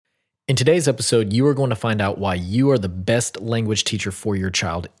In today's episode, you are going to find out why you are the best language teacher for your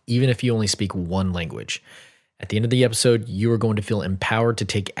child, even if you only speak one language. At the end of the episode, you are going to feel empowered to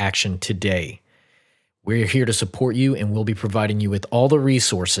take action today. We're here to support you, and we'll be providing you with all the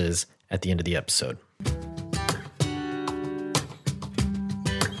resources at the end of the episode.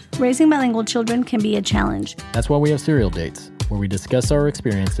 Raising bilingual children can be a challenge. That's why we have Serial Dates, where we discuss our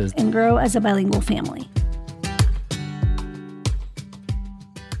experiences and grow as a bilingual family.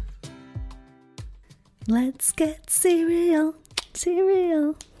 Let's get cereal,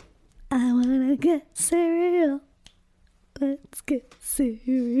 cereal. I wanna get cereal. Let's get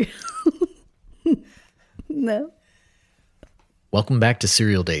cereal. No. Welcome back to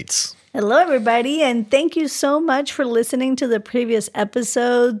Serial Dates. Hello, everybody, and thank you so much for listening to the previous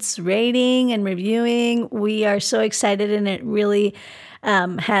episodes, rating and reviewing. We are so excited, and it really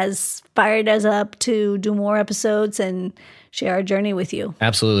has fired us up to do more episodes and share our journey with you.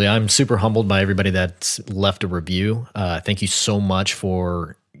 Absolutely. I'm super humbled by everybody that's left a review. Thank you so much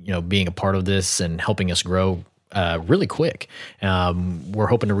for being a part of this and helping us grow really quick. We're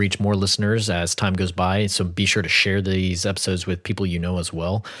hoping to reach more listeners as time goes by, so be sure to share these episodes with people you know as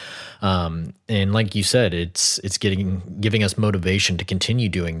well. And like you said, it's giving us motivation to continue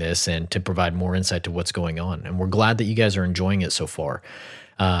doing this and to provide more insight to what's going on. And we're glad that you guys are enjoying it so far.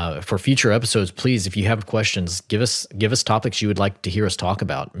 For future episodes, please, if you have questions, give us topics you would like to hear us talk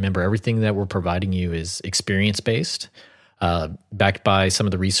about. Remember, everything that we're providing you is experience-based, backed by some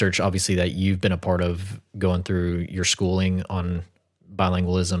of the research, obviously, that you've been a part of going through your schooling on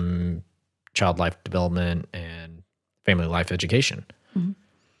bilingualism, child life development, and family life education. Mm-hmm.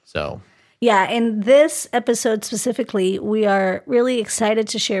 So, yeah, in this episode specifically, we are really excited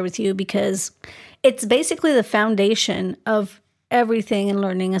to share with you because it's basically the foundation of everything in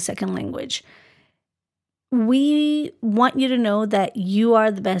learning a second language. We want you to know that you are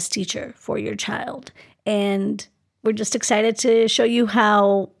the best teacher for your child, and we're just excited to show you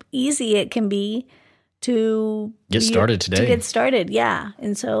how easy it can be to get started today. To get started, yeah.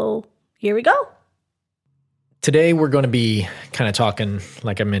 And so here we go. Today we're going to be kind of talking,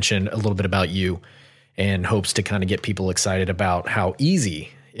 like I mentioned, a little bit about you, and hopes to kind of get people excited about how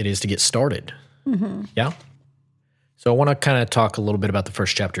easy it is to get started. Mm-hmm. Yeah? So I want to kind of talk a little bit about the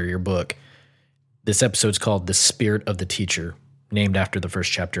first chapter of your book. This episode's called The Spirit of the Teacher, named after the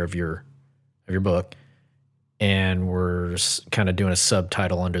first chapter of your book. And we're kind of doing a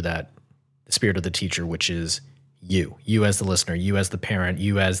subtitle under that, The Spirit of the Teacher, which is you as the listener, you as the parent,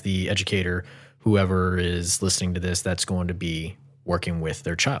 you as the educator, whoever is listening to this that's going to be working with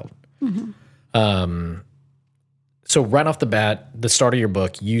their child. Mm-hmm. So right off the bat, the start of your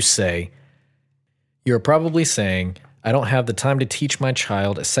book, you're probably saying, I don't have the time to teach my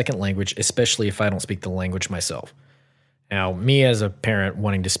child a second language, especially if I don't speak the language myself. Now, me as a parent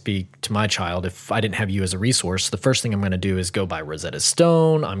wanting to speak to my child, if I didn't have you as a resource, the first thing I'm going to do is go buy Rosetta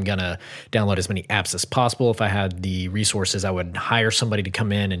Stone. I'm going to download as many apps as possible. If I had the resources, I would hire somebody to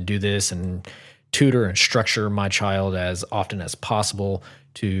come in and do this and tutor and structure my child as often as possible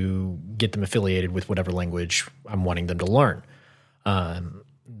to get them affiliated with whatever language I'm wanting them to learn.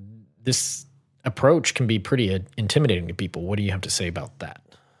 This approach can be pretty intimidating to people. What do you have to say about that?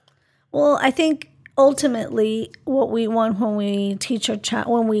 Well, I think ultimately, what we want when we teach our child,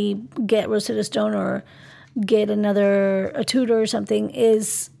 when we get Rosetta Stone or get a tutor or something,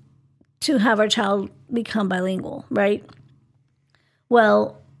 is to have our child become bilingual, right?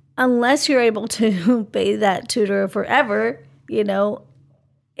 Well, unless you're able to pay that tutor forever,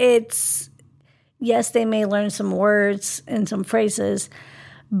 yes, they may learn some words and some phrases,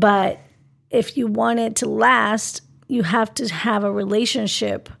 but if you want it to last, you have to have a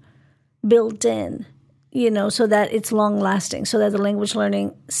relationship built in, so that it's long-lasting, so that the language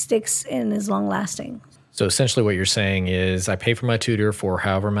learning sticks and is long-lasting. So essentially what you're saying is I pay for my tutor for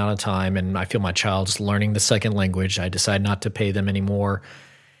however amount of time, and I feel my child's learning the second language. I decide not to pay them anymore,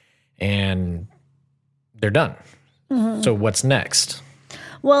 and they're done. Mm-hmm. So what's next?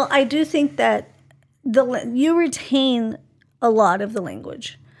 Well, I do think that you retain a lot of the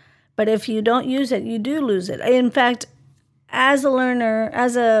language, but if you don't use it, you do lose it. In fact, as a learner,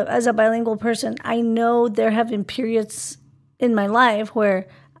 as a bilingual person, I know there have been periods in my life where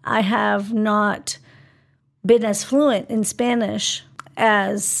I have not been as fluent in Spanish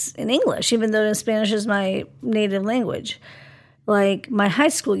as in English, even though Spanish is my native language. Like my high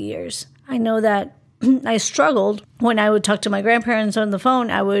school years, I know that I struggled when I would talk to my grandparents on the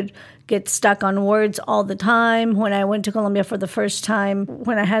phone. I would get stuck on words all the time. When I went to Colombia for the first time,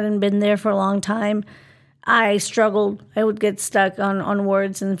 when I hadn't been there for a long time, I struggled. I would get stuck on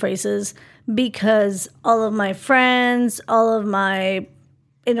words and phrases because all of my friends, all of my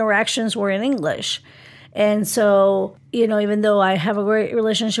interactions were in English. And so, even though I have a great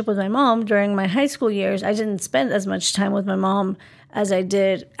relationship with my mom during my high school years, I didn't spend as much time with my mom as I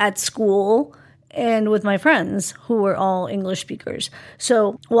did at school and with my friends who were all English speakers.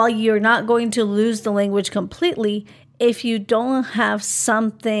 So while you're not going to lose the language completely, if you don't have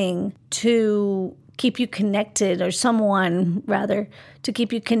something to keep you connected, or someone rather to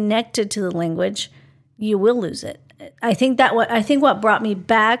keep you connected to the language, you will lose it. I think what brought me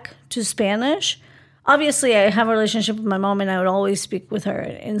back to Spanish, obviously I have a relationship with my mom and I would always speak with her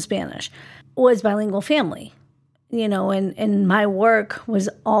in Spanish, was bilingual family. And my work was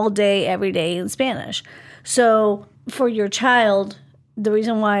all day, every day in Spanish. So for your child, the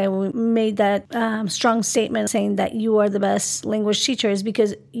reason why we made that strong statement saying that you are the best language teacher is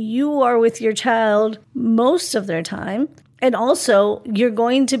because you are with your child most of their time. And also, you're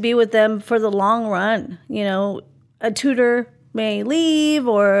going to be with them for the long run. A tutor may leave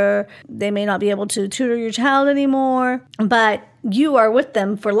or they may not be able to tutor your child anymore, but you are with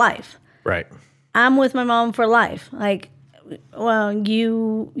them for life. Right. I'm with my mom for life.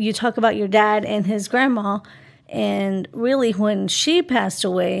 You talk about your dad and his grandma, and really when she passed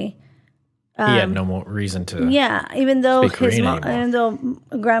away, he had no more reason to. Yeah, even though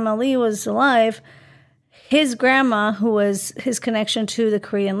Grandma Lee was alive, his grandma, who was his connection to the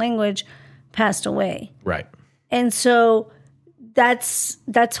Korean language, passed away. Right. And so that's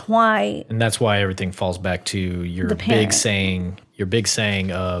why. And that's why everything falls back to your big saying. Your big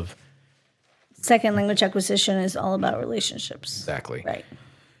saying of. Second language acquisition is all about relationships. Exactly. Right.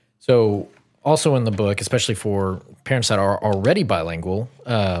 So also in the book, especially for parents that are already bilingual,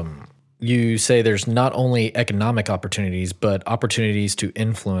 you say there's not only economic opportunities, but opportunities to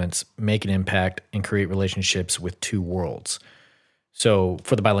influence, make an impact, and create relationships with two worlds. So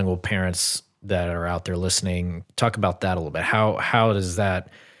for the bilingual parents that are out there listening, talk about that a little bit. How does that,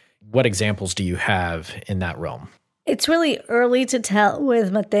 what examples do you have in that realm? It's really early to tell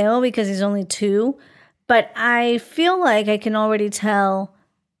with Mateo because he's only 2, but I feel like I can already tell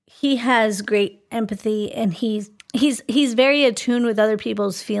he has great empathy and he's very attuned with other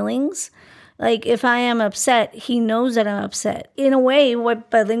people's feelings. Like if I am upset, he knows that I'm upset. In a way, what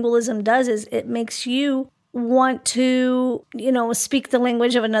bilingualism does is it makes you want to, speak the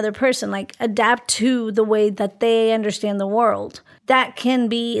language of another person, like adapt to the way that they understand the world. That can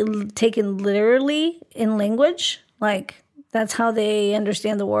be taken literally in language. Like that's how they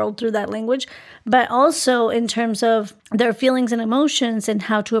understand the world, through that language, but also in terms of their feelings and emotions and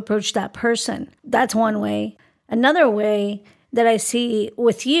how to approach that person. That's one way. Another way that I see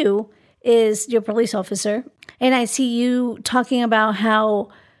with you is your police officer. And I see you talking about how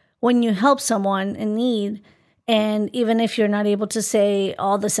when you help someone in need, and even if you're not able to say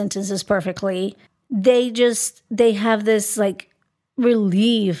all the sentences perfectly, they have this like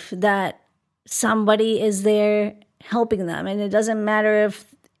relief that somebody is there helping them. And it doesn't matter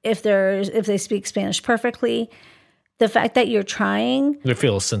if they speak Spanish perfectly. The fact that you're trying. They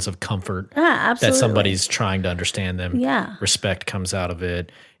feel a sense of comfort. Absolutely. That somebody's trying to understand them. Yeah. Respect comes out of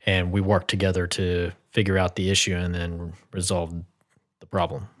it. And we work together to figure out the issue and then resolve the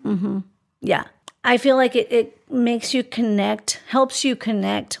problem. Mm-hmm. Yeah. I feel like it makes you connect, helps you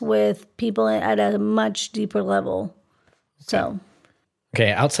connect with people at a much deeper level. So.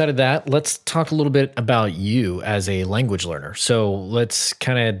 Okay, outside of that, let's talk a little bit about you as a language learner. So let's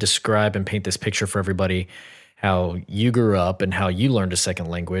kind of describe and paint this picture for everybody, how you grew up and how you learned a second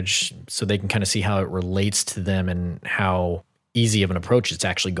language so they can kind of see how it relates to them and how easy of an approach it's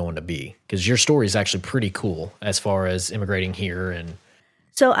actually going to be. Because your story is actually pretty cool as far as immigrating here. And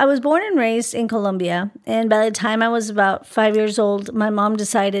so I was born and raised in Colombia. And by the time I was about 5 years old, my mom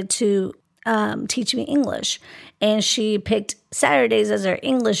decided to teach me English. And she picked Saturdays as her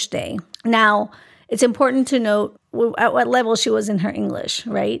English day. Now, it's important to note at what level she was in her English,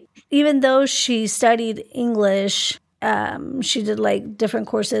 right? Even though she studied English, she did like different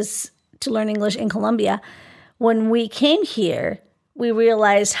courses to learn English in Colombia. When we came here, we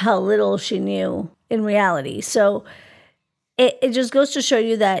realized how little she knew in reality. So it just goes to show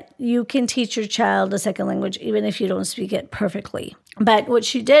you that you can teach your child a second language even if you don't speak it perfectly. But what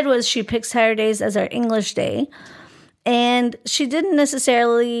she did was she picked Saturdays as our English day. And she didn't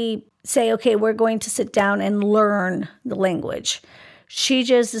necessarily say, okay, we're going to sit down and learn the language. She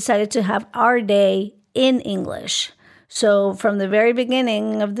just decided to have our day in English. So from the very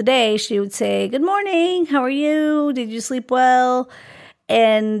beginning of the day, she would say, good morning, how are you? Did you sleep well?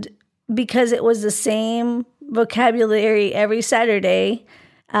 And because it was the same vocabulary every Saturday,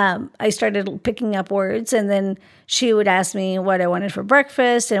 I started picking up words, and then she would ask me what I wanted for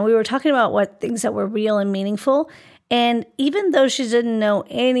breakfast. And we were talking about what things that were real and meaningful. And even though she didn't know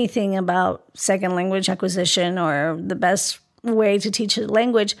anything about second language acquisition or the best way to teach a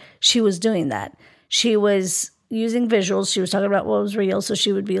language, she was doing that. She was using visuals. She was talking about what was real. So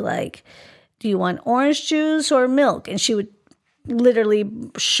she would be like, do you want orange juice or milk? And she would literally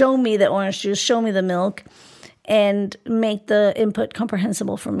show me the orange juice, show me the milk, and make the input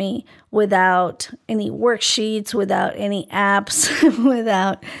comprehensible for me without any worksheets, without any apps,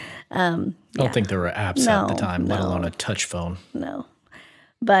 without... I don't think there were apps at the time, let alone a touch phone. No.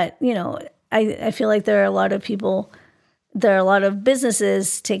 But, I feel like there are a lot of people, there are a lot of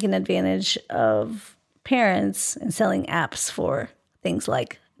businesses taking advantage of parents and selling apps for things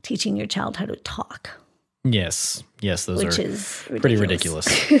like teaching your child how to talk. Yes, those which are is pretty ridiculous.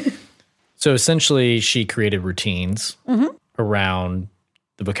 So essentially, she created routines around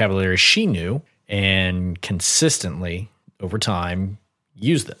the vocabulary she knew and consistently, over time,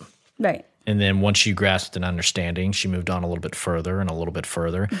 used them. Right. And then once you grasped an understanding, she moved on a little bit further and a little bit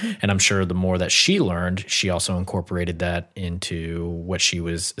further. And I'm sure the more that she learned, she also incorporated that into what she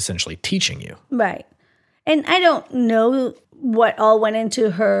was essentially teaching you. Right. And I don't know what all went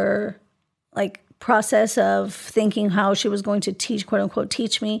into her process of thinking how she was going to teach, quote unquote,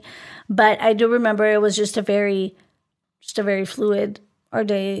 teach me. But I do remember it was just a very fluid, our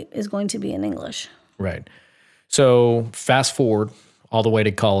day is going to be in English. Right. So fast forward all the way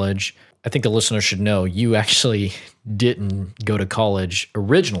to college. I think the listener should know you actually didn't go to college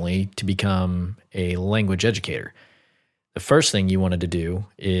originally to become a language educator. The first thing you wanted to do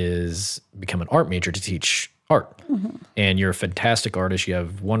is become an art major to teach art. And you're a fantastic artist. You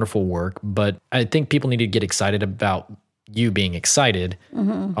have wonderful work. But I think people need to get excited about you being excited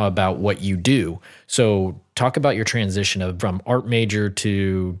about what you do. So talk about your transition from art major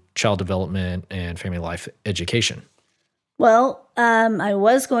to child development and family life education. Well, I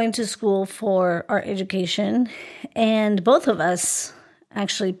was going to school for art education, and both of us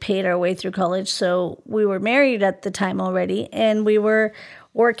actually paid our way through college. So we were married at the time already, and we were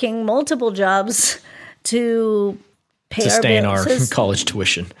working multiple jobs to pay sustain our bills, our college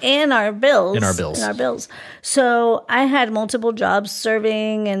tuition and our bills. And our bills. So I had multiple jobs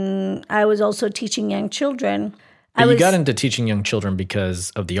serving, and I was also teaching young children. But you got into teaching young children because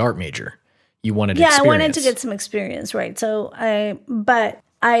of the art major. You wanted experience. I wanted to get some experience, right? So I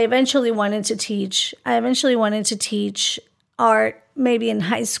eventually wanted to teach. I eventually wanted to teach art, maybe in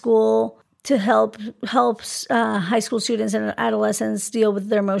high school, to help high school students and adolescents deal with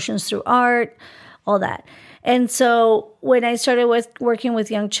their emotions through art, all that. And so when I started working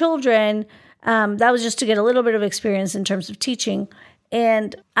with young children, that was just to get a little bit of experience in terms of teaching.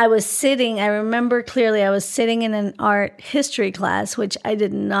 And I remember clearly, I was sitting in an art history class, which I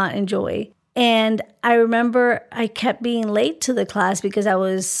did not enjoy. And I remember I kept being late to the class because I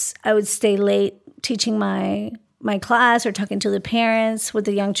would stay late teaching my class or talking to the parents with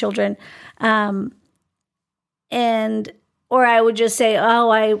the young children. Or I would just say,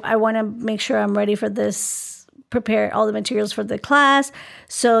 I want to make sure I'm ready for this, prepare all the materials for the class.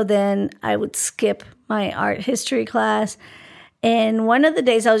 So then I would skip my art history class. And one of the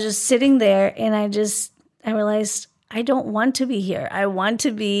days I was just sitting there and I realized I don't want to be here. I want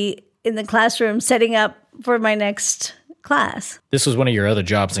to be in the classroom setting up for my next class. This was one of your other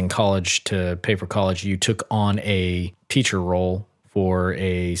jobs in college to pay for college. You took on a teacher role for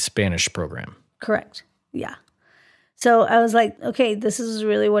a Spanish program. Correct. Yeah. So I was like, okay, this is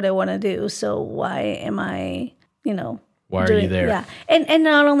really what I want to do. So why am I, why are you there? Yeah. And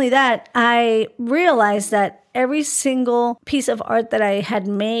not only that, I realized that every single piece of art that I had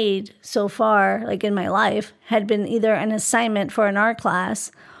made so far, like in my life, had been either an assignment for an art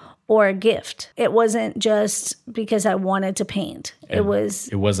class or a gift. It wasn't just because I wanted to paint. It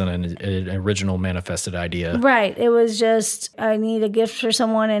wasn't an original manifested idea. Right. It was just, I need a gift for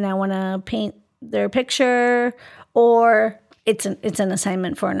someone and I want to paint their picture, or it's an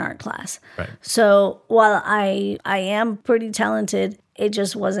assignment for an art class. Right. So while I am pretty talented, it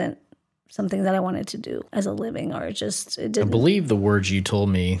just wasn't something that I wanted to do as a living, or it didn't. I believe the words you told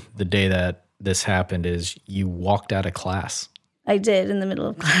me the day that this happened is you walked out of class. I did, in the middle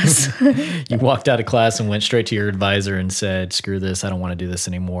of class. You walked out of class and went straight to your advisor and said, screw this, I don't want to do this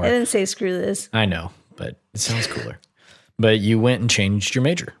anymore. I didn't say screw this. I know, but it sounds cooler. But you went and changed your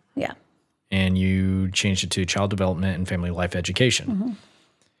major. Yeah. And you changed it to child development and family life education.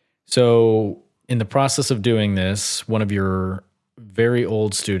 So in the process of doing this, one of your very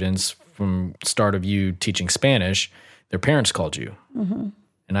old students from start of you teaching Spanish, their parents called you.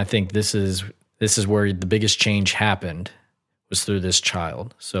 And I think this is where the biggest change happened, was through this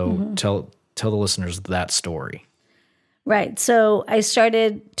child. So tell the listeners that story. Right. So I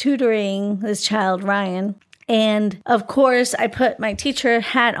started tutoring this child, Ryan. And of course, I put my teacher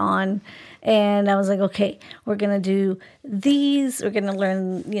hat on and I was like, okay, we're going to do these. We're going to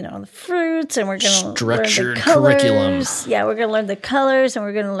learn, the fruits, and we're going to learn the colors. Curriculum. Yeah, we're going to learn the colors, and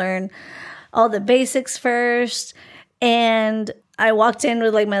we're going to learn all the basics first. And I walked in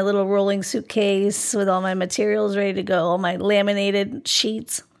with like my little rolling suitcase with all my materials ready to go, all my laminated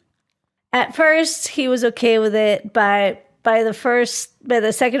sheets. At first, he was okay with it. By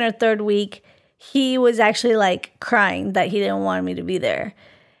the second or third week, he was actually like crying that he didn't want me to be there.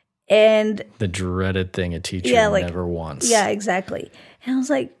 And the dreaded thing a teacher never wants. Yeah, exactly. And I was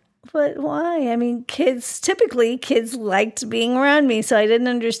like, but why? I mean, kids liked being around me, so I didn't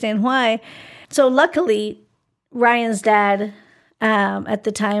understand why. So luckily, Ryan's dad at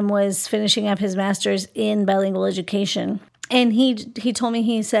the time was finishing up his master's in bilingual education. And he told me,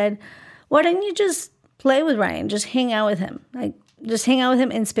 he said, why don't you just play with Ryan? Just hang out with him. Like, just hang out with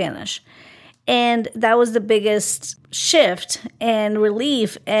him in Spanish. And that was the biggest shift and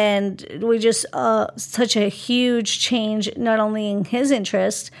relief. And we just such a huge change, not only in his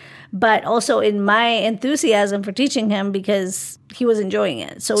interest, but also in my enthusiasm for teaching him, because he was enjoying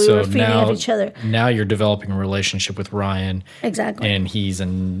it. So we were feeding off each other. Now you're developing a relationship with Ryan. Exactly. And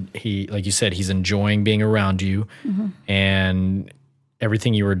he, like you said, he's enjoying being around you. Mm-hmm. And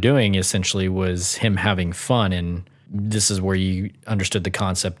everything you were doing essentially was him having fun. And this is where you understood the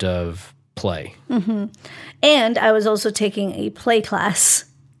concept of play. Mm-hmm. And I was also taking a play class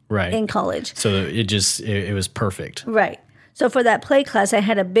in college. So it was perfect. Right. So for that play class, I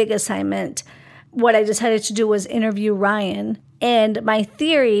had a big assignment. What I decided to do was interview Ryan. And my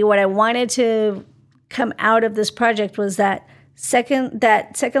theory, what I wanted to come out of this project, was that second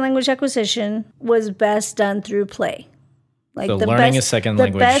language acquisition was best done through play. Like so learning a second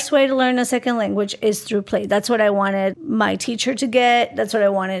language. The best way to learn a second language is through play. That's what I wanted my teacher to get. That's what I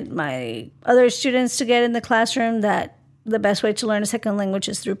wanted my other students to get in the classroom, that the best way to learn a second language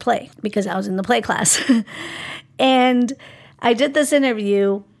is through play, because I was in the play class. And I did this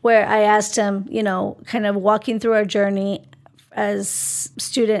interview where I asked him, kind of walking through our journey as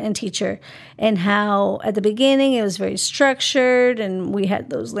student and teacher, and how at the beginning it was very structured, and we had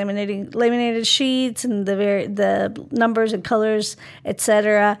those laminated sheets and the numbers and colors,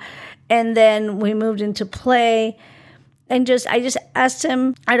 etc. And then we moved into play, and I just asked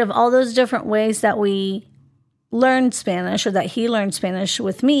him, out of all those different ways that we learned Spanish, or that he learned Spanish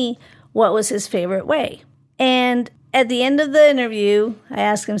with me, what was his favorite way? And at the end of the interview, I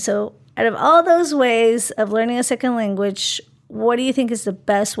asked him, so out of all those ways of learning a second language, what do you think is the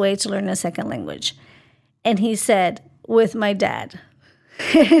best way to learn a second language? And he said, with my dad.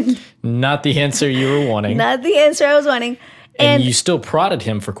 Not the answer you were wanting. Not the answer I was wanting. And you still prodded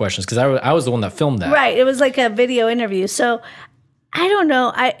him for questions, because I was the one that filmed that. Right. It was like a video interview. So I don't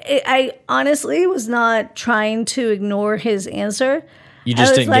know. I honestly was not trying to ignore his answer. You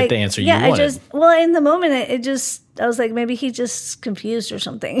just didn't get the answer you wanted. In the moment, I was like, maybe he just confused or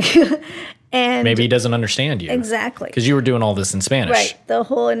something. And maybe he doesn't understand you. Exactly. Because you were doing all this in Spanish. Right. The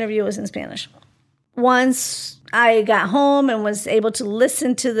whole interview was in Spanish. Once I got home and was able to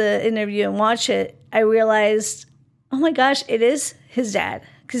listen to the interview and watch it, I realized, oh my gosh, it is his dad.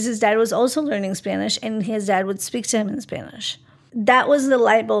 Because his dad was also learning Spanish, and his dad would speak to him in Spanish. That was the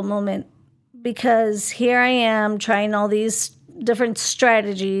light bulb moment, because here I am trying all these different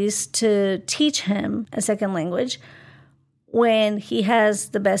strategies to teach him a second language when he has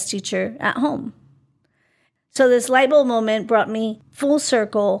the best teacher at home. So this light bulb moment brought me full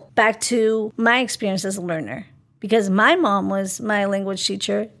circle back to my experience as a learner, because my mom was my language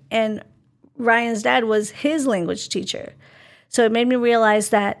teacher and Ryan's dad was his language teacher. So it made me realize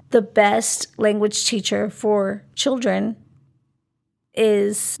that the best language teacher for children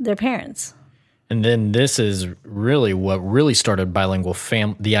is their parents. And then this is really what really started bilingual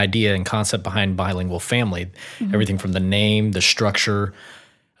the idea and concept behind bilingual family. Mm-hmm. Everything from the name, the structure,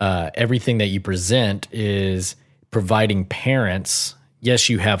 everything that you present is providing parents. Yes,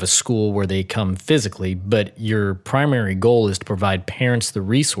 you have a school where they come physically, but your primary goal is to provide parents the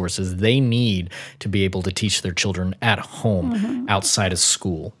resources they need to be able to teach their children at home, outside of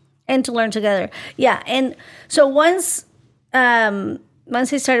school. And to learn together. Yeah. And so once I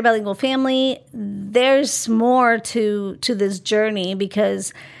started Bilingual Family, there's more to this journey,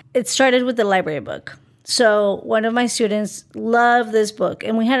 because it started with the library book. So one of my students loved this book,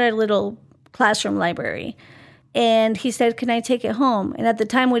 and we had a little classroom library. And he said, can I take it home? And at the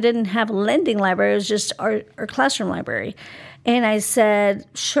time, we didn't have a lending library. It was just our classroom library. And I said,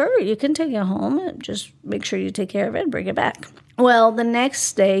 sure, you can take it home. Just make sure you take care of it and bring it back. Well, the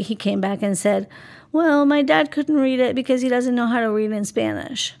next day, he came back and said, well, my dad couldn't read it because he doesn't know how to read in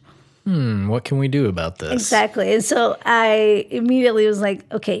Spanish. What can we do about this? Exactly. And so I immediately was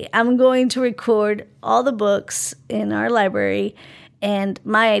like, okay, I'm going to record all the books in our library. And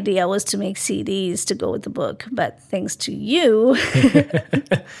my idea was to make CDs to go with the book. But thanks to you,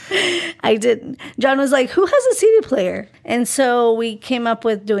 I didn't. John was like, who has a CD player? And so we came up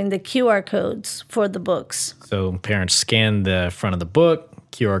with doing the QR codes for the books. So parents scan the front of the book,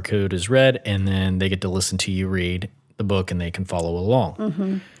 QR code is read, and then they get to listen to you read the book and they can follow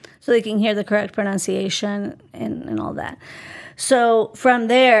along. So they can hear the correct pronunciation and all that. So from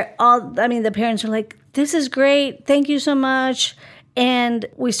there, the parents are like, this is great. Thank you so much. And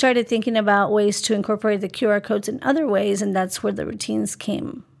we started thinking about ways to incorporate the QR codes in other ways, and that's where the routines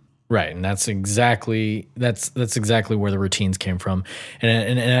came. Right, and that's exactly where the routines came from.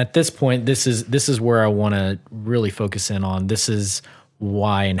 And at this point, this is where I want to really focus in on. This is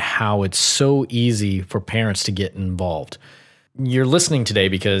why and how it's so easy for parents to get involved. You're listening today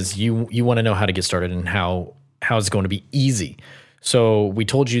because you want to know how to get started and how it's going to be easy. So we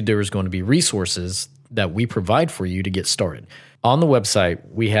told you there was going to be resources that we provide for you to get started. On the website,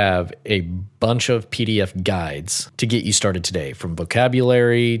 we have a bunch of PDF guides to get you started today, from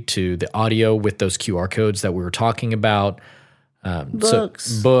vocabulary to the audio with those QR codes that we were talking about.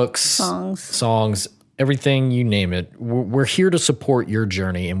 Books, songs, everything, you name it. We're here to support your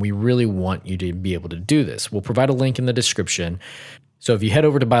journey, and we really want you to be able to do this. We'll provide a link in the description. So if you head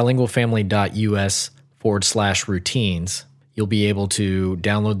over to bilingualfamily.us/routines, you'll be able to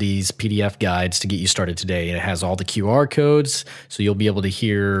download these PDF guides to get you started today. It has all the QR codes, so you'll be able to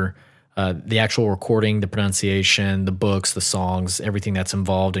hear the actual recording, the pronunciation, the books, the songs, everything that's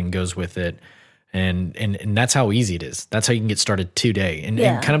involved and goes with it. And that's how easy it is. That's how you can get started today. And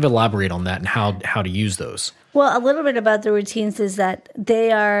kind of elaborate on that and how to use those. Well, a little bit about the routines is that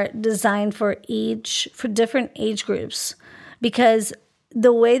they are designed for different age groups, because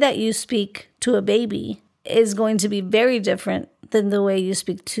the way that you speak to a baby is going to be very different than the way you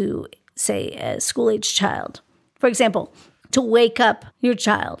speak to, say, a school-age child. For example, to wake up your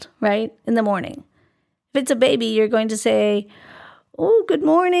child, right, in the morning. If it's a baby, you're going to say, oh, good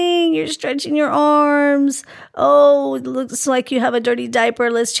morning, you're stretching your arms. Oh, it looks like you have a dirty diaper.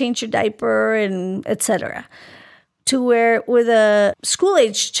 Let's change your diaper, and etc. To where with a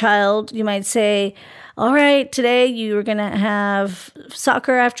school-age child, you might say, all right, today you're going to have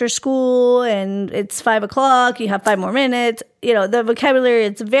soccer after school and it's 5:00. You have 5 more minutes. The vocabulary,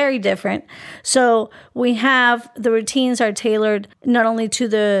 it's very different. So we have the routines are tailored not only to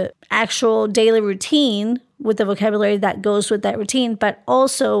the actual daily routine with the vocabulary that goes with that routine, but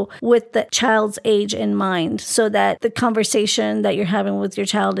also with the child's age in mind, so that the conversation that you're having with your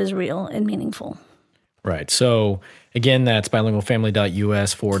child is real and meaningful. Right. So again, that's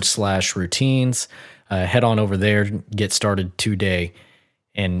bilingualfamily.us/routines. Head on over there, get started today.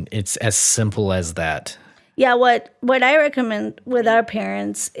 And it's as simple as that. Yeah, what I recommend with our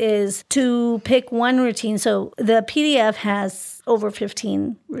parents is to pick one routine. So the PDF has over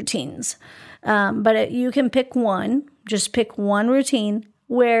 15 routines. But you can pick one, just pick one routine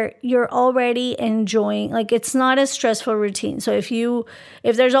where you're already enjoying, like it's not a stressful routine. So if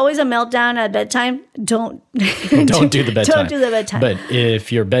there's always a meltdown at bedtime, don't do the bedtime. Don't do the bedtime. But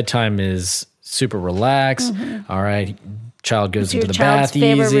if your bedtime is super relaxed, all right, child goes into the bath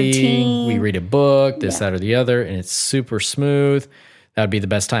easy, routine. We read a book, that, or the other, and it's super smooth, that would be the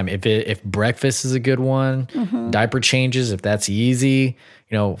best time. If breakfast is a good one, diaper changes, if that's easy,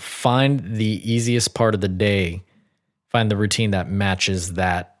 find the easiest part of the day. Find the routine that matches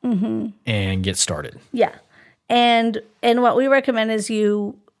that and get started. Yeah. And what we recommend is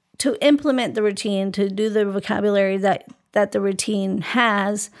to implement the routine, to do the vocabulary that the routine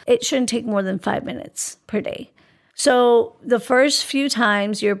has. It shouldn't take more than 5 minutes per day. So the first few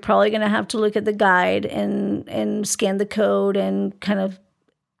times, you're probably going to have to look at the guide and scan the code and kind of,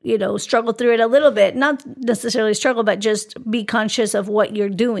 struggle through it a little bit. Not necessarily struggle, but just be conscious of what you're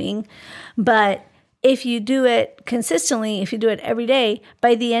doing. But if you do it consistently, if you do it every day,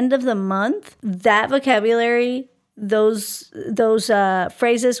 by the end of the month, that vocabulary, those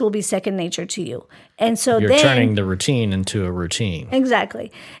phrases will be second nature to you. And so you're turning the routine into a routine.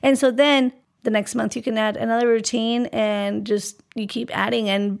 Exactly. And so then the next month you can add another routine and just you keep adding.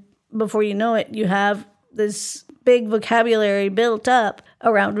 And before you know it, you have this big vocabulary built up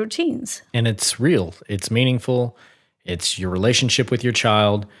around routines. And it's real. It's meaningful. It's your relationship with your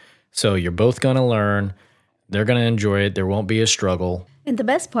child. So you're both going to learn. They're going to enjoy it. There won't be a struggle. And the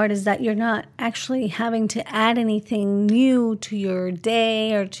best part is that you're not actually having to add anything new to your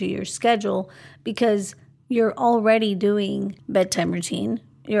day or to your schedule, because you're already doing bedtime routine.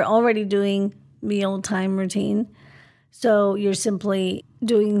 You're already doing mealtime routine. So you're simply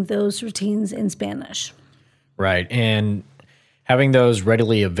doing those routines in Spanish. Right. And having those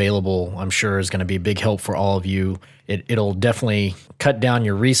readily available, I'm sure, is going to be a big help for all of you. It'll definitely cut down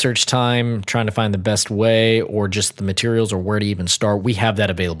your research time, trying to find the best way or just the materials or where to even start. We have that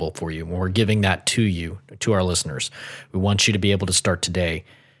available for you. We're giving that to you, to our listeners. We want you to be able to start today.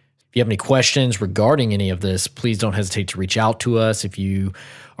 If you have any questions regarding any of this, please don't hesitate to reach out to us. If you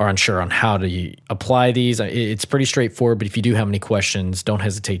are unsure on how to apply these, it's pretty straightforward. But if you do have any questions, don't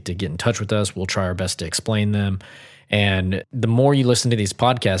hesitate to get in touch with us. We'll try our best to explain them. And the more you listen to these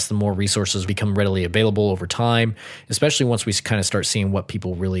podcasts, the more resources become readily available over time, especially once we kind of start seeing what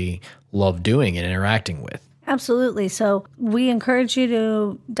people really love doing and interacting with. Absolutely. So we encourage you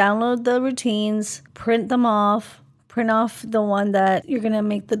to download the routines, print off the one that you're going to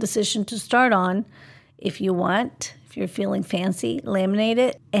make the decision to start on. If you want, if you're feeling fancy, laminate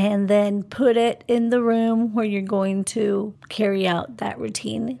it and then put it in the room where you're going to carry out that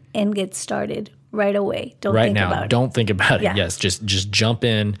routine and get started right away. Don't think about it. Don't think about it. Yeah. Yes, just jump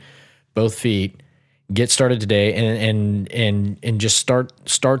in, both feet, get started today, and just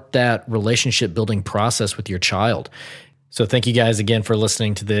start that relationship building process with your child. So thank you guys again for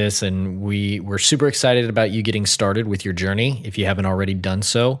listening to this, and we're super excited about you getting started with your journey if you haven't already done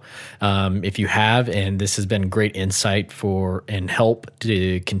so. If you have, and this has been great insight for and help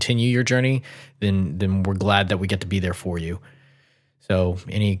to continue your journey, then we're glad that we get to be there for you. So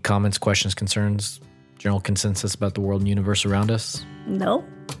any comments, questions, concerns, general consensus about the world and universe around us? No.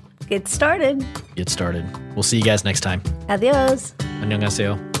 Get started. Get started. We'll see you guys next time. Adios.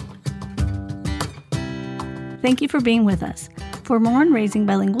 안녕하세요. Thank you for being with us. For more on raising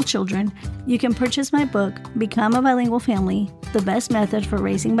bilingual children, you can purchase my book, Become a Bilingual Family, The Best Method for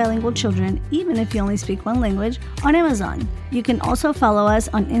Raising Bilingual Children, Even If You Only Speak One Language, on Amazon. You can also follow us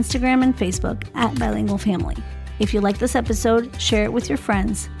on Instagram and Facebook at Bilingual Family. If you like this episode, share it with your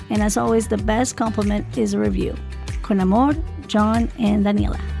friends. And as always, the best compliment is a review. Con amor, John and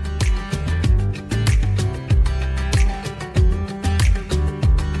Daniela.